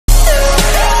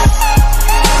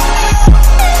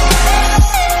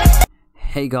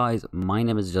Hey guys, my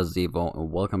name is JustZivo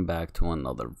and welcome back to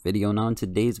another video. Now in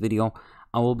today's video,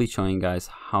 I will be showing you guys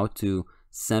how to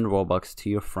send Robux to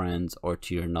your friends or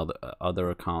to your other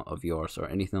account of yours or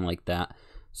anything like that.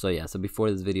 So yeah, so before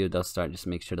this video does start, just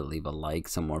make sure to leave a like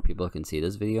so more people can see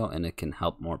this video and it can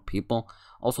help more people.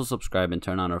 Also subscribe and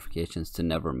turn on notifications to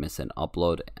never miss an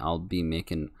upload. I'll be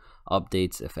making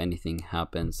updates if anything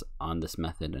happens on this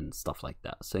method and stuff like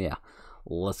that. So yeah,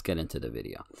 let's get into the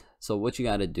video. So what you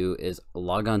got to do is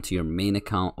log on to your main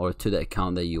account or to the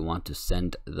account that you want to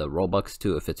send the Robux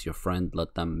to. If it's your friend,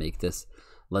 let them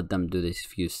do these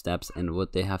few steps, and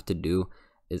what they have to do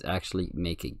is actually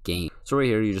make a game. So right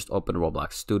here you just open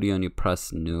Roblox Studio and you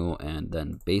press new and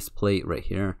then base plate right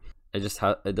here. It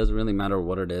doesn't really matter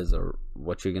what it is or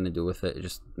what you're gonna do with it.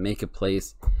 Just make a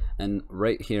place, and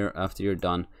right here after you're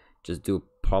done, just do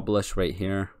publish right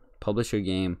here, publish your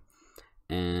game,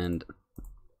 and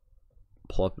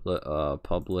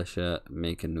publish it,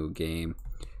 make a new game,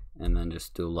 and then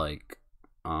just do like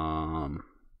I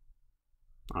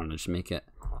don't know, just make it,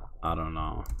 I don't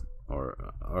know,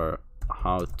 or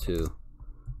how to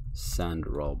send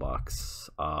Robux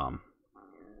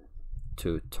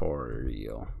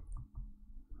tutorial.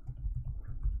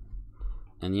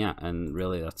 And yeah, and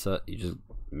really that's it. You just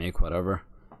make whatever,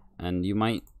 and you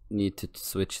might need to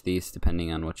switch these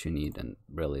depending on what you need, and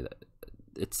really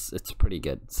it's pretty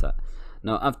good set.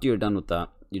 Now after you're done with that,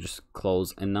 you just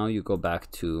close, and now you go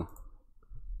back to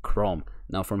Chrome.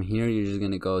 Now from here you're just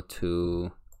gonna go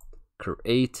to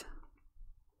create.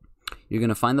 You're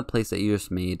gonna find the place that you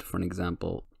just made, for an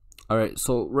example. Alright,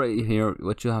 so right here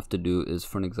what you have to do is,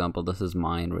 for an example, this is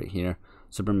mine right here,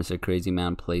 Super Mr. Crazy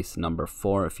Man, place number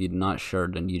 4. If you're not sure,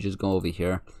 then you just go over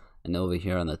here, and over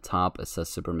here on the top it says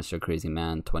Super Mr. Crazy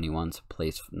Man 21's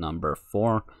place number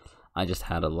 4. I just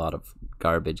had a lot of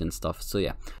garbage and stuff, so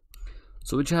yeah.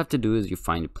 So what you have to do is you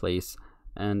find a place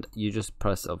and you just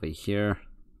press over here,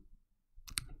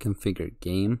 configure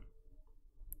game,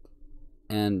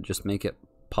 and just make it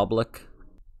public.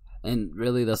 And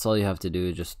really that's all you have to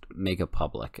do, just make it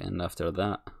public. And after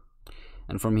that,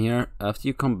 and from here, after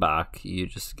you come back, you're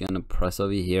just gonna press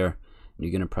over here and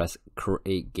you're gonna press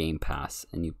create game pass,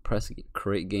 and you press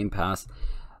create game pass,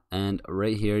 and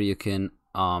right here you can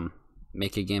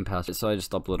make a game pass. So I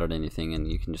just uploaded anything,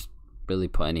 and you can just really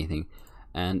put anything,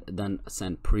 and then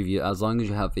send preview. As long as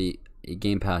you have a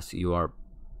game pass, you are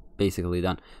basically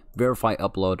done. Verify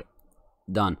upload,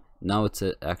 done. Now it's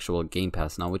an actual game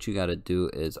pass. Now what you got to do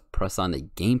is press on the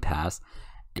game pass.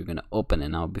 You're gonna open it.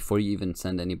 Now before you even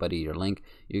send anybody your link,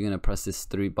 you're gonna press these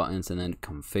 3 buttons and then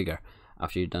configure.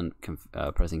 After you're done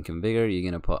pressing configure, you're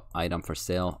gonna put item for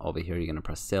sale. Over here you're gonna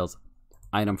press sales,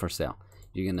 item for sale.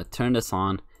 You're gonna turn this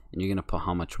on, and you're gonna put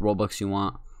how much Robux you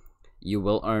want. You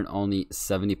will earn only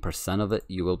 70% of it.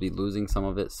 You will be losing some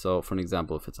of it. So for an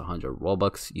example, if it's 100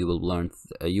 Robux, you will learn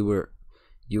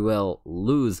you will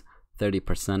lose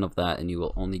 30% of that, and you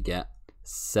will only get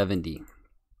 70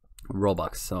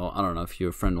 Robux. So I don't know, if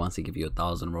your friend wants to give you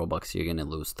 1,000 Robux, you're gonna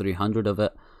lose 300 of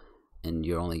it, and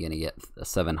you're only gonna get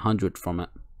 700 from it,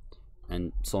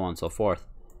 and so on and so forth.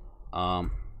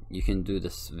 You can do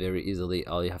this very easily.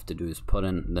 All you have to do is put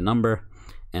in the number,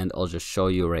 and I'll just show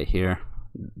you right here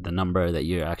the number that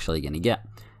you're actually gonna get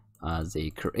as a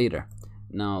creator.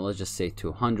 Now let's just say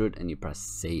 200, and you press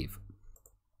save.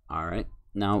 All right,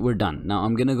 now we're done. Now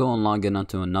I'm gonna go and log in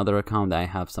onto another account that I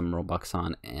have some Robux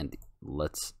on, and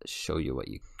let's show you what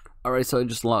you. Alright, so I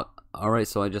just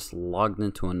logged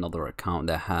into another account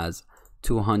that has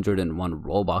 201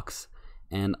 Robux,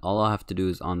 and all I have to do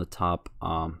is on the top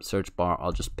search bar,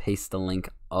 I'll just paste the link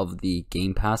of the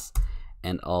game pass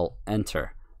and I'll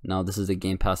enter. Now this is a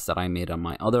game pass that I made on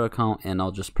my other account, and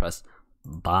I'll just press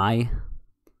buy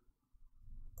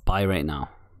right now,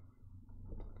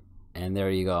 and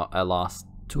there you go. I lost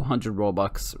 200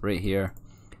 Robux right here,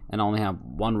 and I only have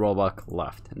 1 Robux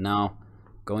left. Now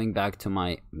going back to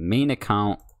my main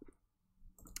account,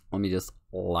 let me just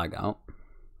log out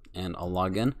and I'll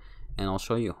log in and I'll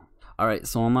show you. Alright,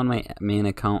 so I'm on my main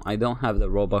account. I don't have the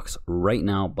Robux right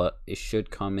now, but it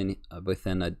should come in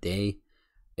within a day,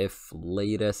 if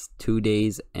latest 2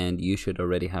 days, and you should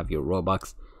already have your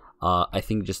Robux. I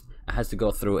think just it has to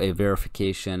go through a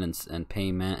verification and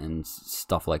payment and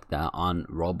stuff like that on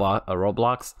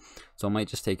Roblox, so it might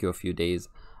just take you a few days.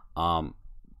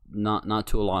 Not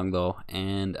too long though,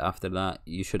 and after that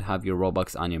you should have your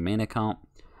Robux on your main account.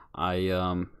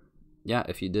 Yeah,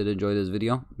 if you did enjoy this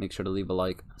video, make sure to leave a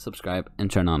like, subscribe, and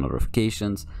turn on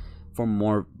notifications for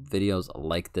more videos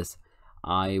like this.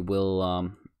 I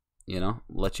will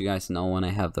let you guys know when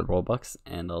I have the Robux,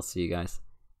 and I'll see you guys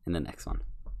in the next one.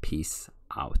 Peace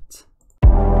out.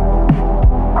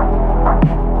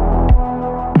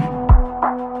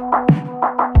 Bye.